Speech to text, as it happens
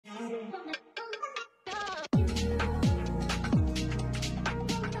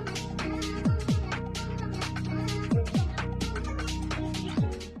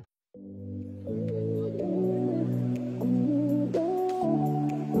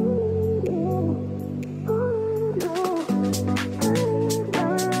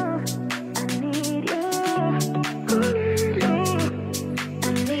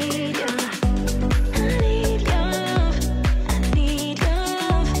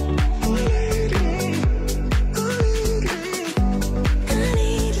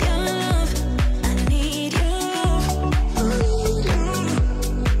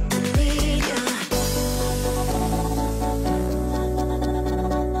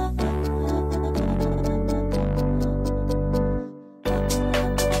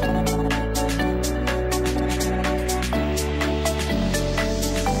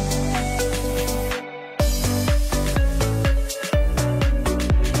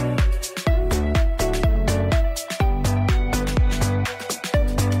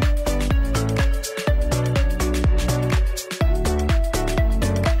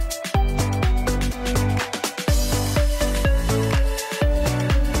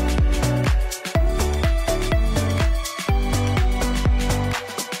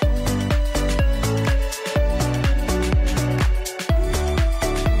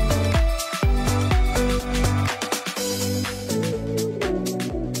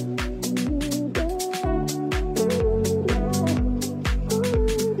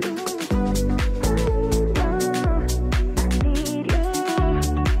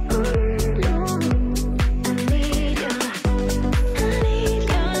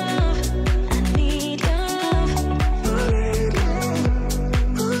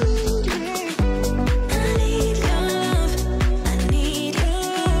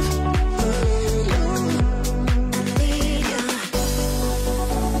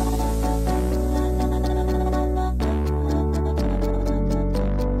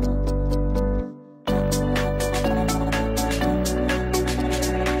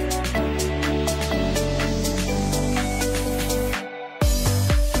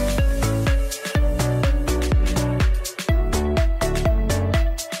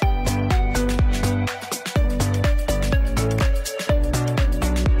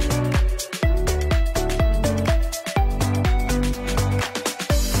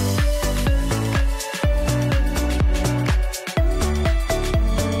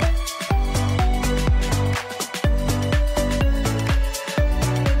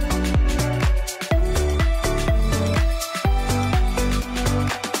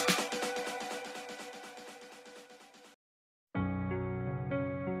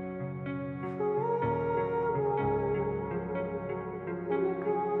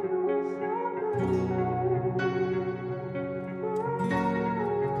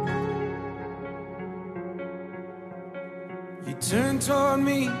turned toward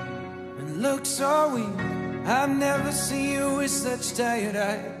me and looked so weak. I've never seen you with such tired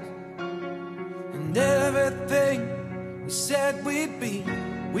eyes. And everything we said we'd be,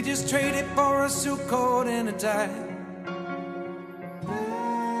 we just traded for a suit coat and a tie.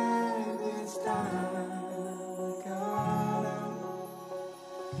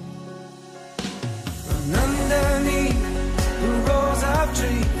 And underneath the rows of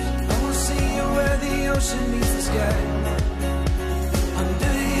trees, I will see you where the ocean meets the sky.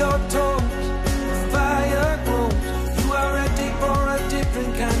 Under your toes, the fire grows. You are ready for a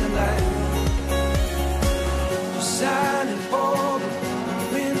different kind of life. You're silent, bold, the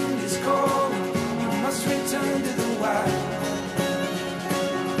wind is cold. You must return to the wild.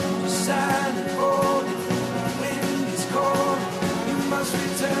 You're silent, bold, the wind is cold. You must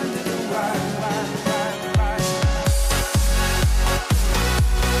return to the wild.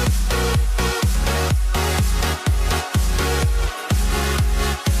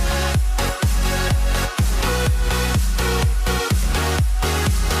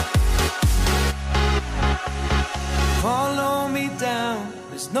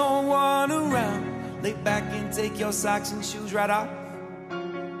 There's no one around. Lay back and take your socks and shoes right off.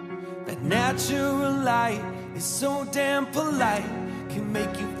 That natural light is so damn polite, can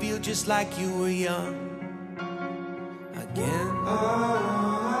make you feel just like you were young again.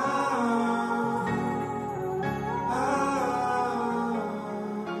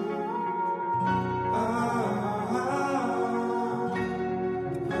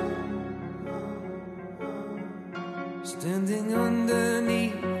 Standing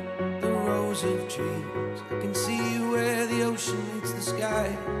underneath the rows of trees, I can see where the ocean meets the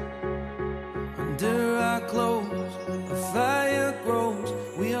sky. Under our clothes, a fire grows.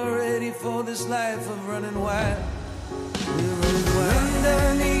 We are ready for this life of running wild. We're running wild.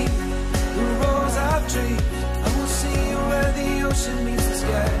 Underneath the rows of trees, I will see you where the ocean meets the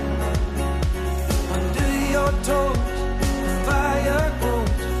sky. Under your toes, the fire grows.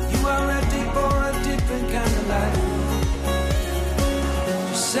 You are ready for a different kind of life.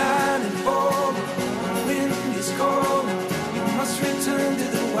 Silent, bold, the wind is cold. You must return to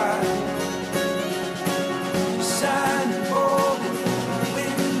the wild. Silent, bold, the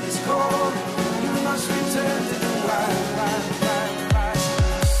wind is cold. You must return to the wild.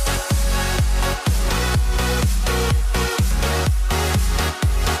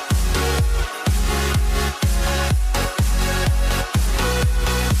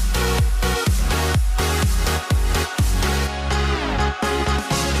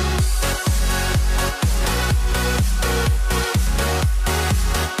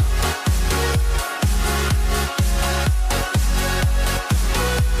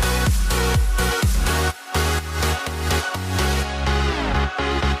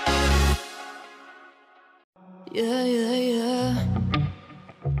 Yeah, yeah, yeah.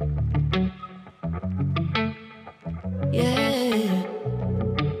 Yeah.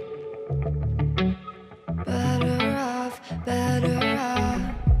 Better off, better off.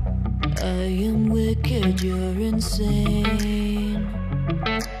 I am wicked, you're insane.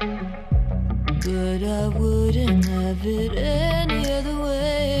 But I wouldn't have it any other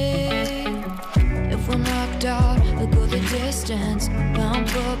way. If we're knocked out, we'll go the distance. Pound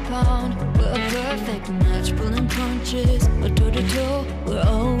for pound, we're a perfect match. Pulling punches, but toe to toe, we're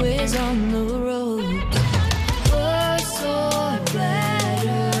always on the road. Worse or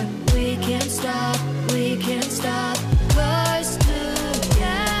better, we can't stop, we can't stop. Cause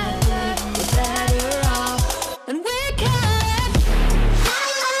together, we're better off, and we can.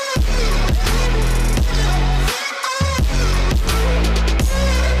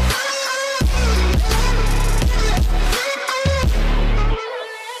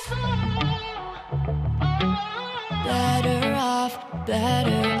 Better off,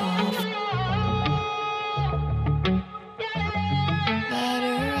 better off.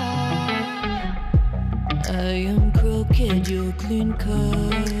 Better off. I am crooked, you're clean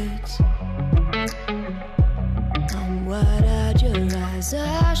cut. I'm wide-eyed, your eyes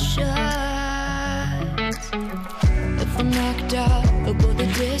are shut. If we're knocked out, we'll go the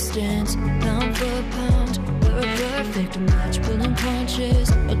distance. Pound for pound, we're a perfect match. Pulling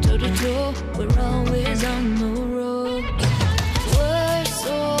punches, or toe to toe, we're always on the road. Worse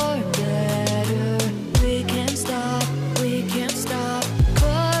or better, we can't stop, we can't stop.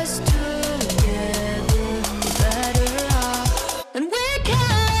 Cause together, we're better off, and we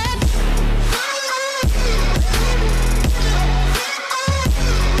can.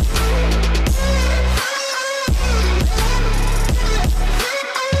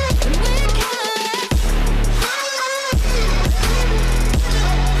 And we can.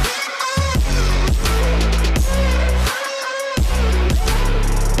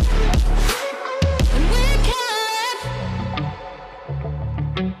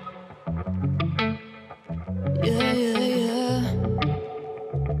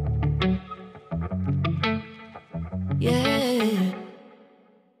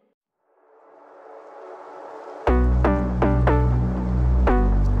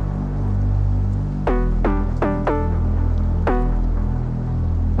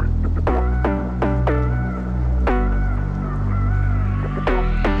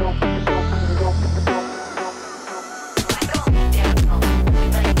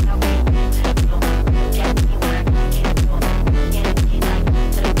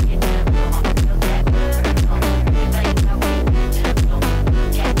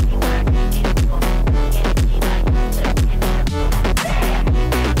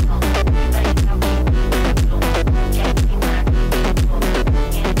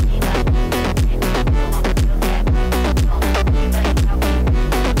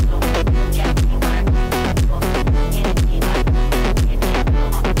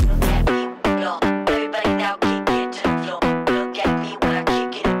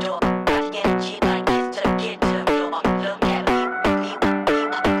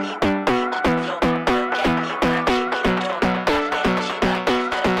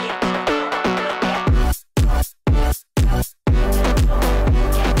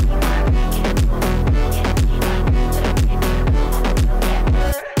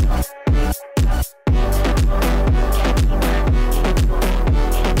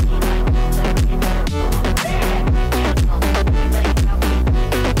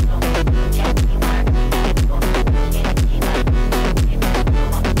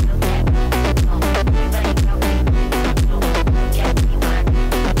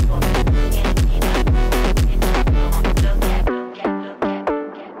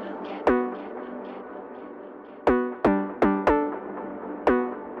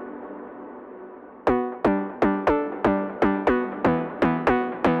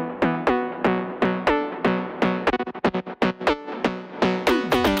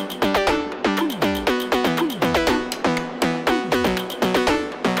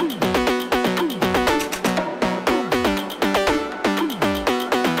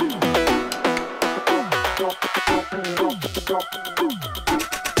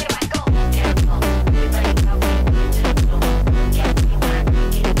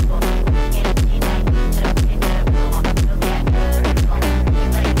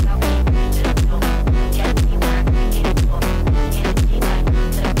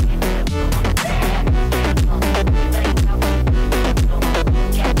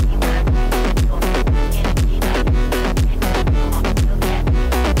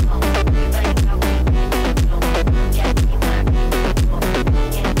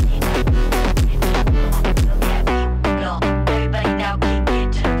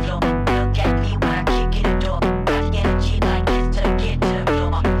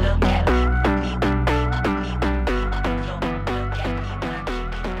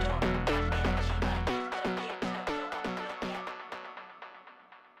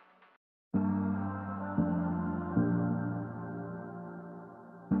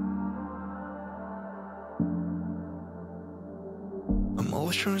 I'm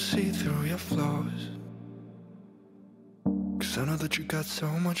always trying to see through your flaws, 'cause I know that you got so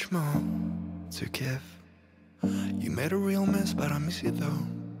much more to give. You made a real mess, but I miss you though,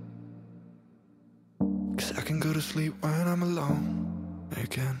 'cause I can go to sleep when I'm alone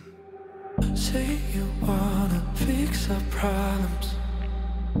again. Say you wanna fix our problems.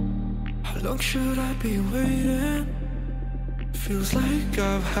 How long should I be waiting? Feels like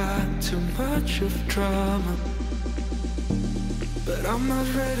I've had too much of drama, but I'm not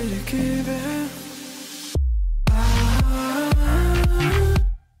ready to give in.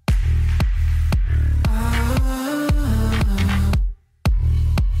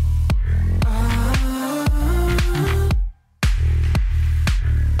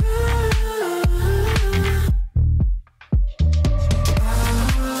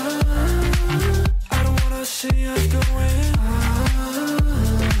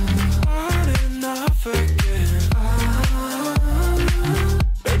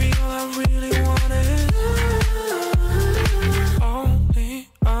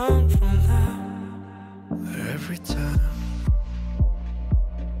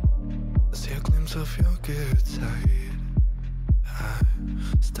 Of your good side, I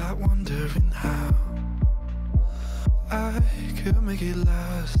start wondering how I could make it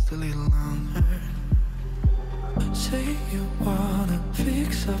last a little longer. Say you wanna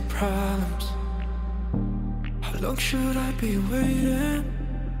fix our problems. How long should I be waiting?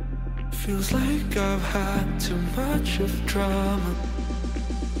 Feels like I've had too much of drama,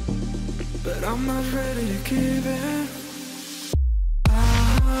 but I'm not ready to give in.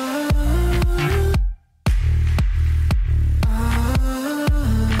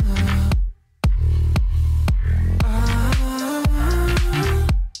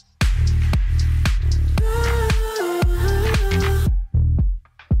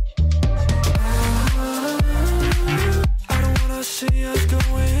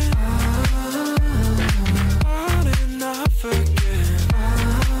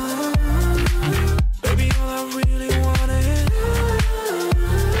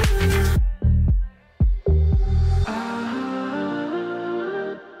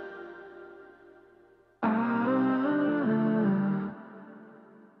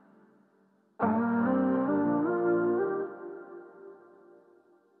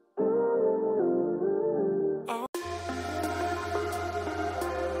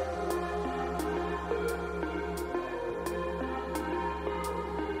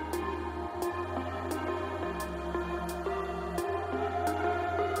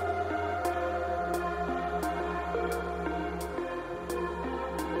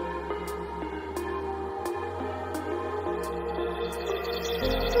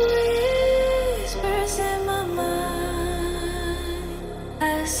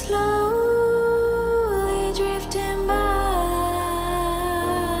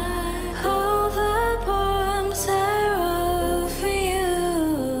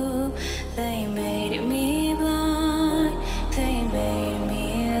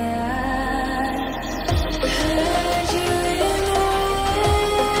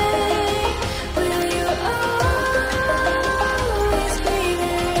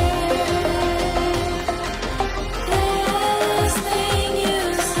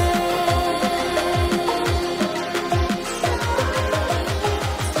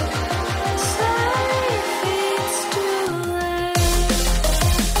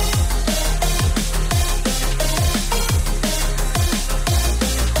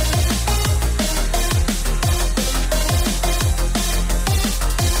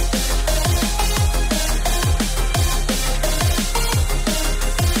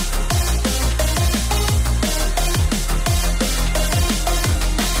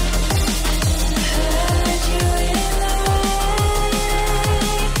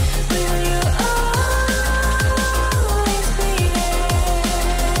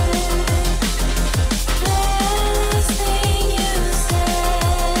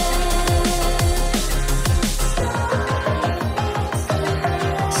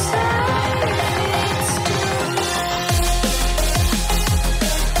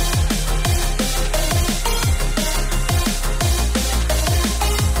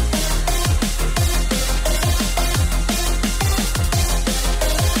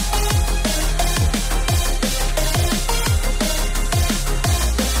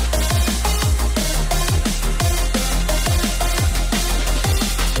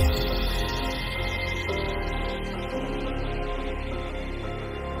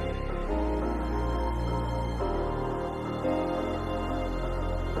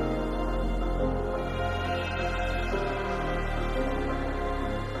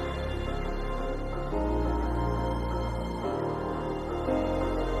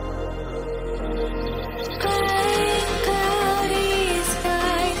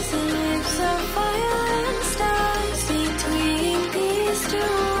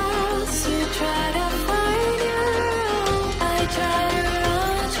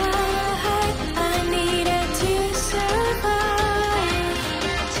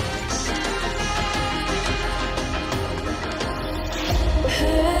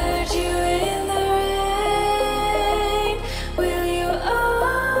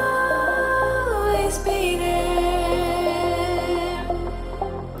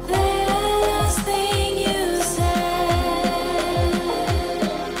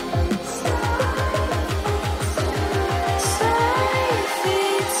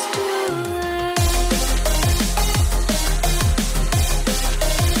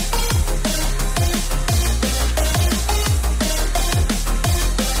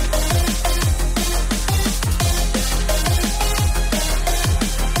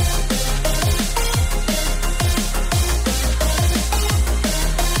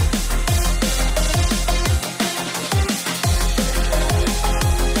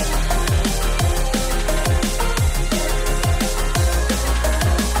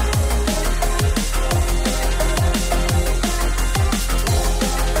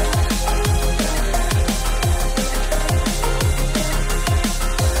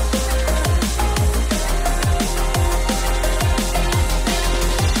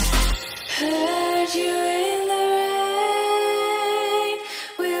 you